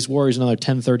 Grizzlies Warriors, another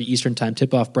 10:30 Eastern time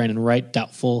tip-off. Brandon Wright,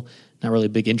 doubtful. Not really a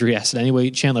big injury asset anyway.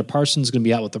 Chandler Parsons is going to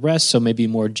be out with the rest, so maybe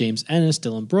more James Ennis,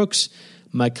 Dylan Brooks.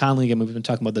 Mike Conley, again, we've been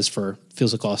talking about this for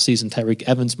feels like all season. Tyreek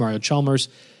Evans, Mario Chalmers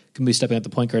going to be stepping at the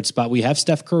point guard spot. We have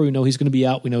Steph Curry. We know he's going to be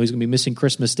out. We know he's going to be missing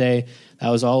Christmas Day. That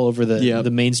was all over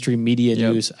the mainstream media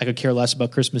news. I could care less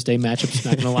about Christmas Day matchups,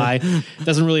 not going to lie. It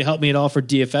doesn't really help me at all for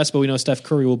DFS, but we know Steph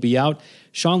Curry will be out.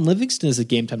 Sean Livingston is a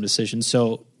game-time decision,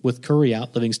 so with Curry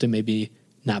out, Livingston may be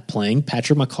not playing.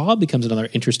 Patrick McCaw becomes another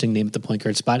interesting name at the point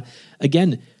guard spot.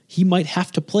 Again, he might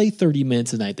have to play 30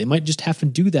 minutes a night. They might just have to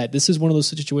do that. This is one of those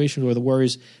situations where the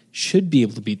Warriors should be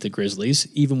able to beat the Grizzlies,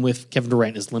 even with Kevin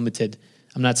Durant is limited.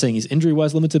 I'm not saying he's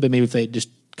injury-wise limited, but maybe if they just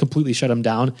completely shut him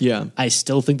down, I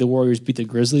still think the Warriors beat the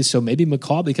Grizzlies, so maybe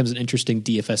McCaw becomes an interesting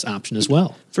DFS option as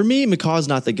well. For me, McCaw's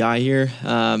not the guy here.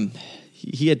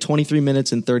 He had 23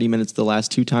 minutes and 30 minutes the last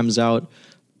two times out.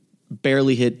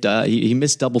 Barely hit. He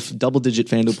missed double-digit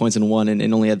FanDuel points in one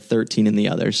and only had 13 in the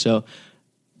other. So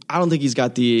I don't think he's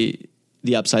got the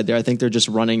upside there. I think they're just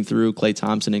running through Klay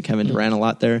Thompson and Kevin Durant a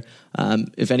lot there.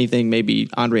 If anything, maybe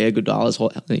Andre Iguodala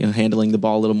is handling the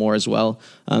ball a little more as well.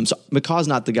 So McCaw's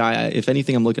not the guy. If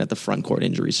anything, I'm looking at the front court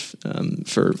injuries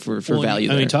for value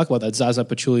there. I mean, talk about that. Zaza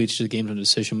Pachulia is a game-time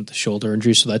decision with the shoulder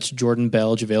injury. So that's Jordan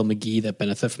Bell, JaVale McGee that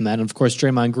benefit from that. And, of course,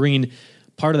 Draymond Green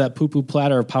part of that poo-poo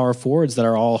platter of power forwards that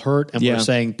are all hurt, and we're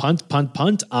saying punt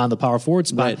on the power forward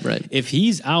spot. Right. If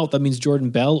he's out, that means Jordan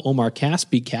Bell, Omar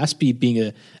Caspi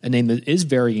being a name that is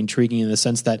very intriguing in the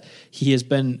sense that he has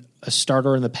been a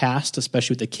starter in the past,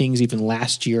 especially with the Kings, even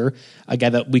last year, a guy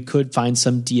that we could find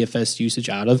some DFS usage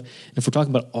out of. And if we're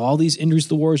talking about all these injuries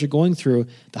the Warriors are going through,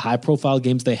 the high-profile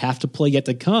games they have to play yet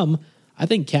to come, I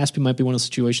think Caspi might be one of those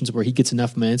situations where he gets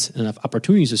enough minutes and enough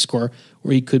opportunities to score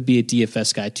where he could be a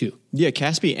DFS guy too. Yeah,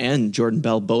 Caspi and Jordan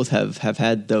Bell both have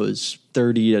had those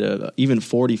 30 to even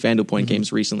 40 FanDuel point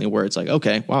games recently where it's like,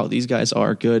 okay, wow, these guys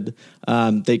are good.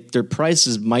 Their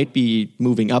prices might be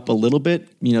moving up a little bit,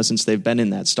 since they've been in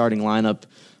that starting lineup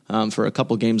for a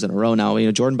couple games in a row now.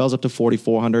 Jordan Bell's up to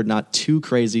 4,400, not too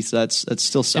crazy, so that's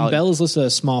still solid. And Bell is listed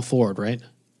as small forward, right?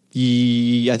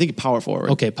 Yeah, I think power forward.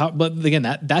 Okay, but again,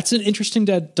 that's an interesting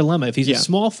dilemma. If he's a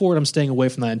small forward, I'm staying away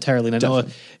from that entirely. And I know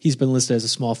he's been listed as a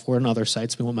small forward on other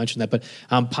sites. We won't mention that. But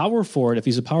power forward, if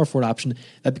he's a power forward option,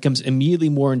 that becomes immediately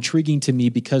more intriguing to me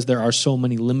because there are so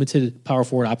many limited power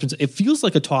forward options. It feels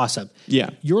like a toss-up. Yeah.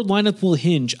 Your lineup will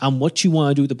hinge on what you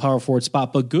want to do at the power forward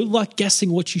spot, but good luck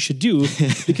guessing what you should do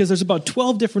because there's about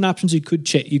 12 different options you could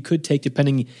take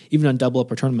depending even on double up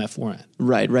or tournament format.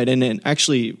 Right. And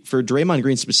actually, for Draymond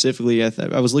Green specifically,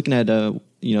 I was looking at the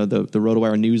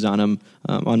RotoWire news on him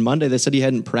on Monday. They said he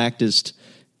hadn't practiced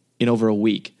in over a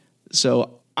week,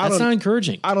 so that's not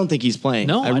encouraging. I don't think he's playing.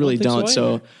 No, I really don't.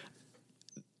 So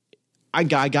I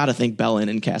got to think Bell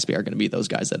and Caspi are going to be those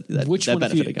guys that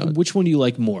benefit. Which one do you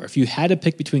like more? If you had to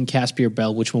pick between Caspi or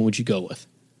Bell, which one would you go with?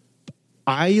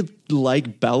 I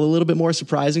like Bell a little bit more,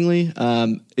 surprisingly.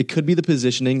 It could be the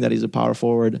positioning that he's a power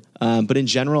forward. But in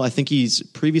general, I think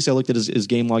previously I looked at his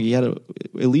game log. He had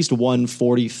at least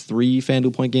 143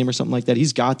 FanDuel point game or something like that.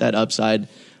 He's got that upside.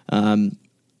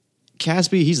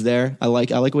 Caspi, he's there. I like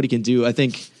what he can do. I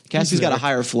think Caspi's got a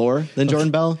higher floor than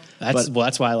Jordan Bell.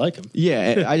 That's why I like him.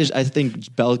 Yeah, I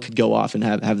think Bell could go off and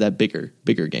have that bigger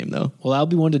game though. Well, I'll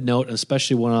be one to note,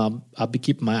 especially when I'll be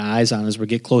keeping my eyes on as we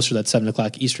get closer to that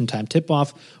 7:00 Eastern time tip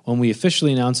off when we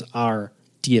officially announce our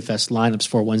DFS lineups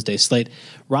for Wednesday's slate.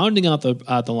 Rounding out the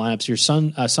lineups, your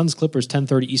Suns Clippers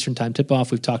 10:30 Eastern time tip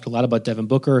off. We've talked a lot about Devin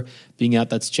Booker being out.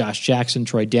 That's Josh Jackson,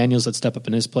 Troy Daniels. Let's step up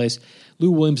in his place.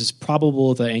 Lou Williams is probable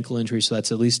with an ankle injury, so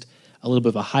that's at least a little bit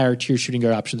of a higher tier shooting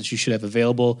guard option that you should have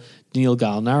available. Daniil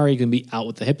Gallinari going to be out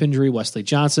with the hip injury. Wesley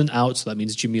Johnson out, so that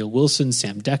means Jameel Wilson,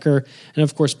 Sam Decker, and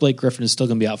of course Blake Griffin is still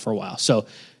going to be out for a while. So,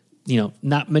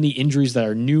 not many injuries that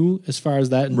are new as far as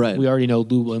that. And we already know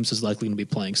Lou Williams is likely going to be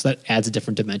playing, so that adds a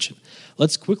different dimension.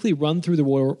 Let's quickly run through the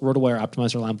RotoWire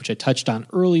Optimizer line, which I touched on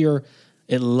earlier.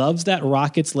 It loves that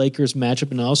Rockets-Lakers matchup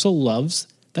and also loves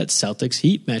that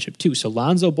Celtics-Heat matchup too. So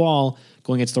Lonzo Ball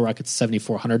going against the Rockets at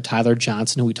 7,400. Tyler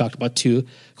Johnson, who we talked about too,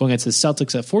 going against the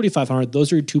Celtics at 4,500.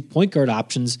 Those are your 2 point guard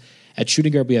options. At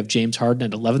shooting guard, we have James Harden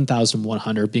at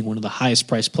 11,100, being one of the highest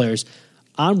priced players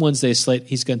on Wednesday's slate.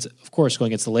 He's going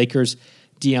against the Lakers.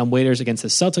 Deion Waiters against the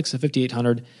Celtics at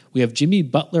 5,800. We have Jimmy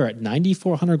Butler at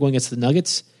 9,400 going against the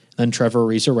Nuggets. Then Trevor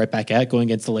Ariza right back at going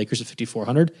against the Lakers at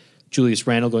 5,400. Julius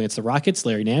Randle going against the Rockets.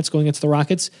 Larry Nance going against the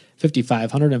Rockets.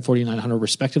 5,500 and 4,900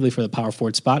 respectively for the power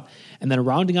forward spot. And then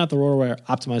rounding out the RotoWire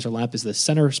Optimizer lineup is the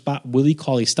center spot, Willie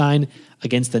Cauley-Stein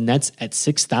against the Nets at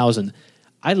 6,000.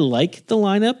 I like the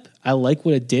lineup. I like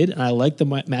what it did, and I like the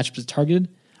matchups it targeted.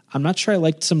 I'm not sure I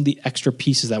liked some of the extra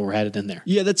pieces that were added in there.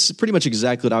 Yeah, that's pretty much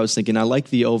exactly what I was thinking. I like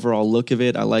the overall look of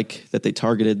it. I like that they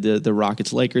targeted the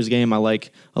Rockets-Lakers game. I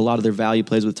like a lot of their value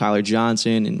plays with Tyler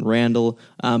Johnson and Randall.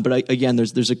 But again,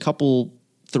 there's a couple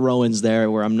throw-ins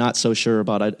there where I'm not so sure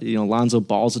about it. Lonzo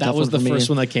Ball's a tough one for me. That was the first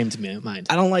one that came to my mind.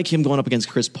 I don't like him going up against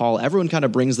Chris Paul. Everyone kind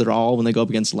of brings their all when they go up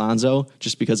against Lonzo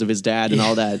just because of his dad and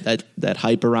all that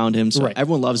hype around him. So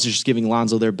everyone loves just giving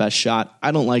Lonzo their best shot.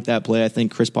 I don't like that play. I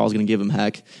think Chris Paul's going to give him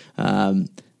heck.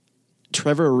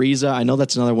 Trevor Ariza, I know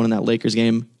that's another one in that Lakers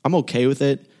game. I'm okay with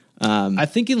it. I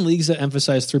think in leagues that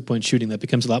emphasize three-point shooting, that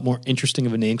becomes a lot more interesting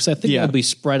of a name because I think it'll be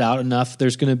spread out enough.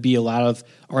 There's going to be a lot of,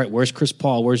 all right, where's Chris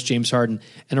Paul? Where's James Harden?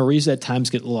 And Ariza at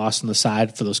times get lost on the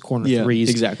side for those corner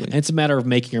threes. Exactly. And it's a matter of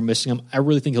making or missing them. I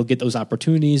really think he'll get those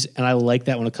opportunities, and I like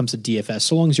that when it comes to DFS.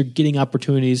 So long as you're getting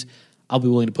opportunities, I'll be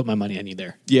willing to put my money on you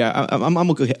there. Yeah, I'm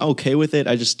okay with it.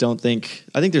 I just don't think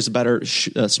 – I think there's better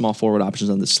small forward options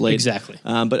on the slate. Exactly.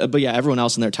 But yeah, everyone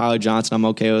else in there, Tyler Johnson, I'm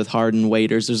okay with. Harden,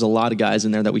 Waiters, there's a lot of guys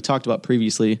in there that we talked about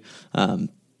previously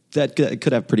that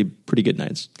could have pretty good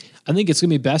nights. I think it's going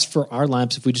to be best for our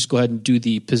lineups if we just go ahead and do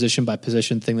the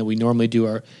position-by-position thing that we normally do.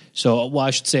 I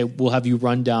should say we'll have you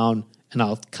run down – and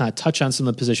I'll kind of touch on some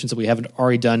of the positions that we haven't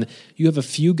already done. You have a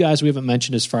few guys we haven't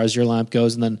mentioned as far as your lineup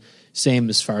goes, and then same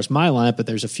as far as my lineup, but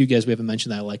there's a few guys we haven't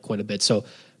mentioned that I like quite a bit. So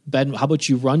Ben, how about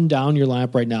you run down your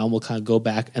lineup right now, and we'll kind of go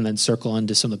back and then circle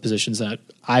into some of the positions that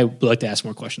I would like to ask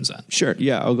more questions on. Sure.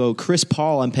 Yeah, I'll go Chris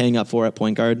Paul. I'm paying up for at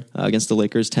point guard against the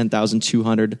Lakers,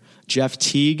 10,200. Jeff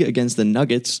Teague against the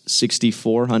Nuggets,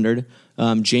 6,400.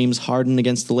 James Harden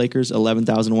against the Lakers,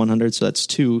 11,100. So that's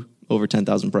two over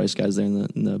 10,000 price guys there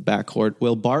in the backcourt.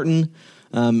 Will Barton.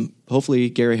 Hopefully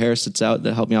Gary Harris sits out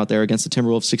to help me out there against the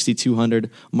Timberwolves, 6,200.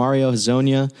 Mario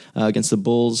Hezonja against the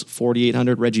Bulls,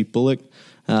 4,800. Reggie Bullock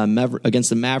against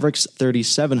the Mavericks,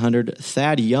 3,700.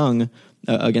 Thad Young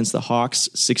against the Hawks,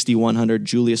 6,100.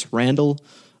 Julius Randle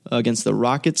against the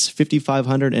Rockets,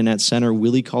 5,500. And at center,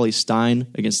 Willie Cauley-Stein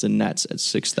against the Nets at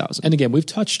 6,000. And again, we've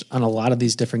touched on a lot of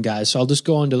these different guys, so I'll just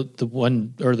go into the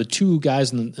one or the two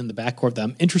guys in the backcourt that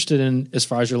I'm interested in as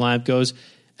far as your lineup goes.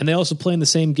 And they also play in the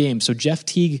same game. So Jeff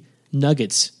Teague,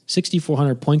 Nuggets,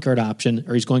 6,400 point guard option,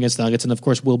 or he's going against the Nuggets. And of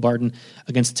course, Will Barton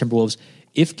against the Timberwolves.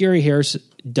 If Gary Harris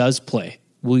does play,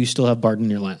 will you still have Barton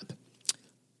in your lineup?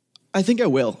 I think I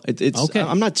will. It's okay.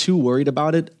 I'm not too worried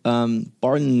about it.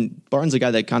 Barton's a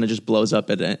guy that kind of just blows up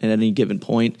at any given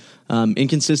point.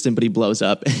 Inconsistent, but he blows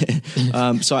up.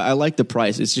 So I like the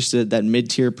price. It's just that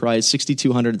mid-tier price,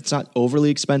 6,200. It's not overly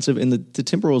expensive, and the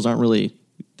Timberwolves aren't really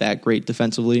that great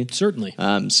defensively. Certainly.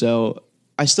 So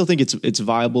I still think it's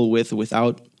viable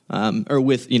without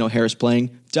Harris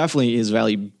playing. Definitely his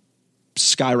value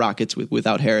skyrockets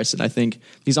without Harris, and I think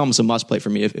he's almost a must play for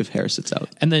me if Harris sits out.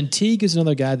 And then Teague is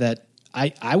another guy that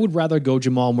I would rather go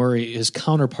Jamal Murray, his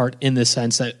counterpart, in the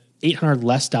sense that $800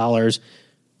 less dollars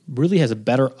really has a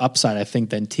better upside, I think,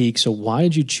 than Teague. So why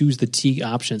did you choose the Teague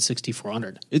option at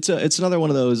 6,400? It's another one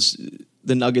of those.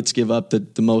 The Nuggets give up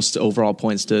the most overall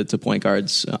points to point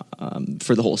guards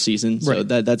for the whole season, so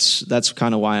right. that's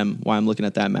kind of why I'm looking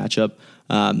at that matchup.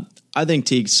 I think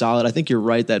Teague's solid. I think you're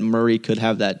right that Murray could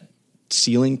have that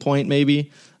ceiling point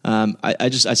maybe. I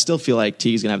still feel like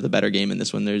Teague's gonna have the better game in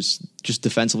this one. There's just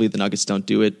defensively the Nuggets don't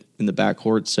do it in the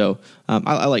backcourt, so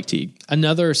I like Teague.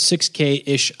 Another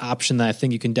 6K-ish option that I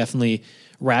think you can definitely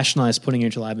rationalize putting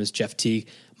into lineup is Jeff Teague.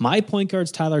 My point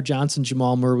guards, Tyler Johnson,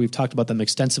 Jamal Murray, we've talked about them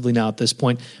extensively now at this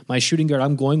point. My shooting guard,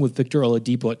 I'm going with Victor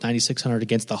Oladipo at 9,600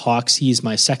 against the Hawks. He's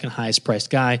my second highest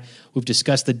priced guy. We've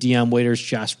discussed the Dion Waiters,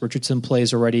 Josh Richardson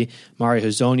plays already. Mario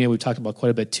Hezonja, we've talked about quite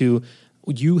a bit too.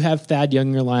 You have Thad Young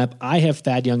in your lineup. I have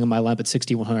Thad Young in my lineup at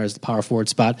 6,100 as the power forward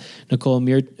spot. Nikola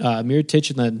Mirotic,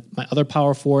 and then my other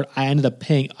power forward, I ended up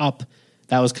paying up.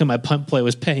 That was kind of my punt play,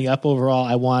 was paying up overall.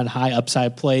 I wanted high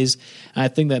upside plays. And I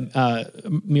think that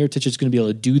Mirotic is going to be able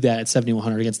to do that at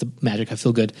 7,100 against the Magic. I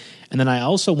feel good. And then I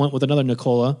also went with another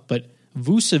Nikola, but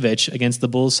Vucevic against the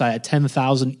Bulls side at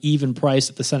 10,000 even price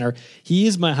at the center. He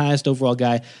is my highest overall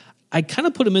guy. I kind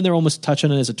of put him in there, almost touch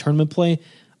on it as a tournament play.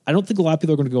 I don't think a lot of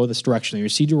people are going to go this direction. You're going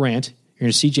to see Durant, you're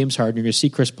going to see James Harden, you're going to see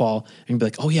Chris Paul, and you're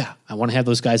going to be like, oh yeah, I want to have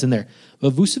those guys in there.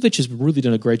 But Vucevic has really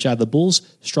done a great job. The Bulls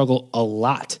struggle a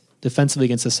lot defensively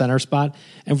against the center spot.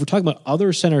 And if we're talking about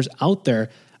other centers out there,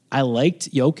 I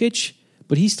liked Jokic,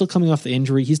 but he's still coming off the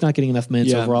injury. He's not getting enough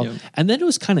minutes overall. Yeah. And then it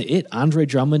was kind of it. Andre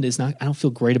Drummond is not, I don't feel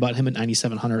great about him at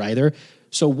 9,700 either.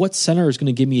 So what center is going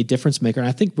to give me a difference maker? And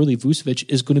I think really Vucevic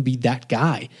is going to be that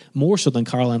guy, more so than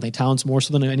Karl Anthony Towns, more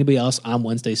so than anybody else on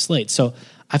Wednesday's slate. So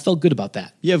I felt good about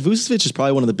that. Yeah, Vucevic is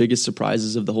probably one of the biggest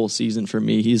surprises of the whole season for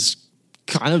me. He's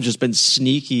kind of just been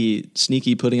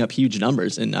sneaky putting up huge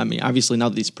numbers. And I mean, obviously now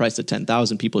that he's priced at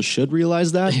 10,000, people should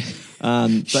realize that.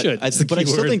 But I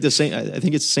still think the same. I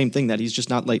think it's the same thing, that he's just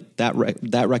not like that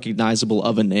recognizable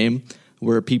of a name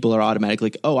where people are automatically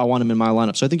like, oh, I want him in my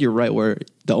lineup. So I think you're right, where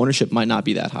the ownership might not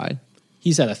be that high.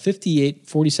 He's at a 58,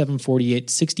 47, 48,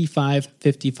 65,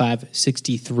 55,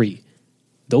 63.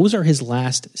 Those are his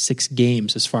last 6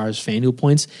 games as far as FanDuel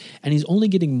points, and he's only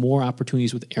getting more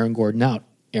opportunities with Aaron Gordon out.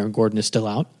 Aaron Gordon is still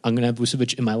out. I'm going to have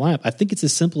Vucevic in my lineup. I think it's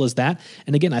as simple as that.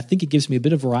 And again, I think it gives me a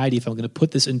bit of variety if I'm going to put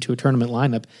this into a tournament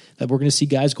lineup, that we're going to see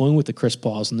guys going with the Chris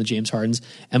Pauls and the James Hardens,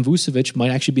 and Vucevic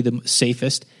might actually be the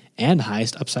safest and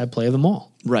highest upside play of them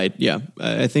all. Right, yeah.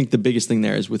 I think the biggest thing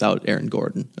there is without Aaron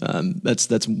Gordon. That's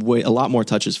a lot more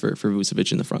touches for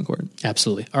Vucevic in the front court.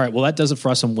 Absolutely. All right, well, that does it for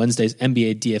us on Wednesday's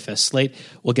NBA DFS slate.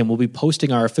 Well, again, we'll be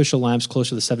posting our official lineups closer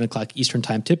to the 7 o'clock Eastern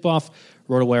time tip-off.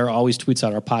 RotoWire always tweets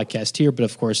out our podcast here, but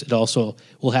of course, it also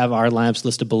will have our lineups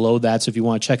listed below that. So if you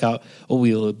want to check out what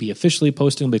we will be officially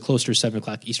posting, it'll be closer to 7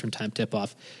 o'clock Eastern time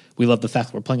tip-off. We love the fact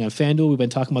that we're playing on FanDuel. We've been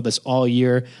talking about this all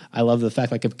year. I love the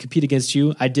fact that I can compete against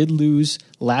you. I did lose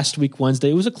last week, Wednesday.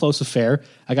 It was a close affair.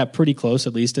 I got pretty close,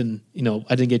 at least, and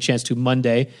I didn't get a chance to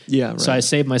Monday. Yeah, right. So I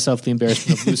saved myself the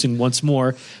embarrassment of losing once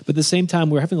more. But at the same time,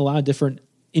 we're having a lot of different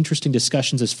interesting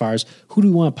discussions as far as who do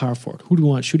we want power forward, who do we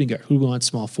want shooting guard, who do we want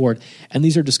small forward, and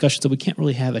these are discussions that we can't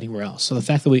really have anywhere else. So the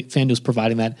fact that FanDuel's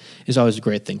providing that is always a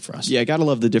great thing for us. Yeah, gotta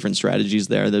love the different strategies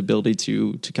there, the ability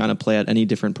to kind of play at any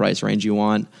different price range you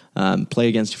want, play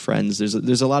against friends.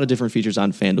 There's a lot of different features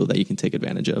on FanDuel that you can take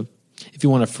advantage of. If you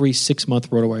want a free 6-month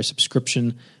RotoWire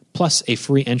subscription plus a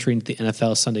free entry into the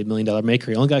NFL Sunday $1 Million Maker,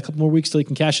 you only got a couple more weeks till you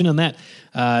can cash in on that.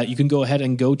 You can go ahead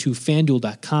and go to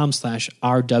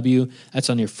FanDuel.com/RW. That's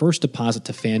on your first deposit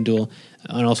to FanDuel,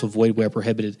 and also void where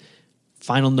prohibited.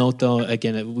 Final note, though,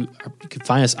 again, you can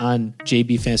find us on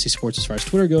JB Fantasy Sports as far as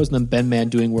Twitter goes, and then Ben Man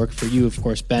doing work for you. Of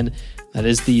course, Ben, that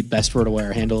is the best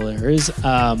RotoWire handle there is.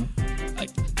 I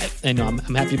know I'm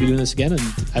happy to be doing this again, and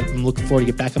I'm looking forward to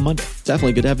get back on Monday.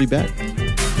 Definitely good to have you back.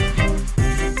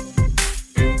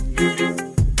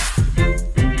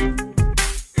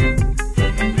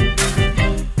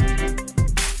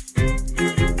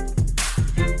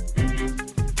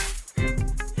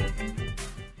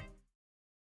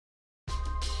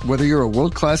 Whether you're a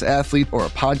world-class athlete or a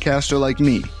podcaster like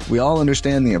me, we all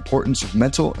understand the importance of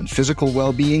mental and physical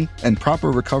well-being and proper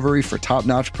recovery for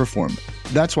top-notch performance.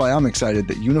 That's why I'm excited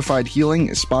that Unified Healing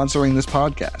is sponsoring this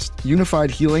podcast.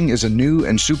 Unified Healing is a new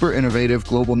and super innovative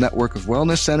global network of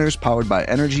wellness centers powered by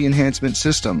Energy Enhancement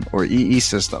System, or EE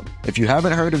System. If you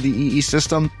haven't heard of the EE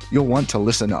System, you'll want to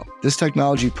listen up. This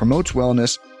technology promotes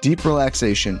wellness, deep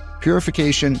relaxation,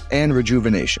 purification, and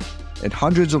rejuvenation. At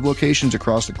hundreds of locations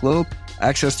across the globe,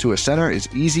 access to a center is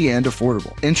easy and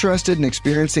affordable. Interested in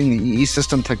experiencing the EE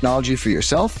System technology for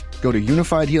yourself? Go to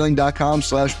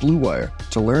unifiedhealing.com/bluewire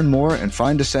to learn more and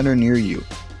find a center near you.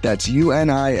 That's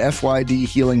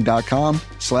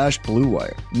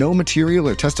unifydhealing.com/bluewire. No material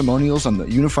or testimonials on the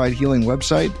Unified Healing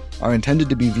website are intended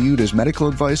to be viewed as medical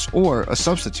advice or a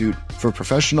substitute for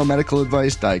professional medical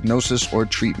advice, diagnosis, or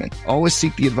treatment. Always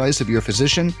seek the advice of your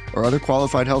physician or other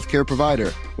qualified healthcare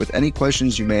provider with any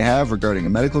questions you may have regarding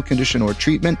a medical condition or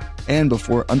treatment and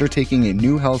before undertaking a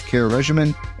new healthcare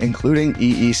regimen, including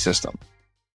EE System.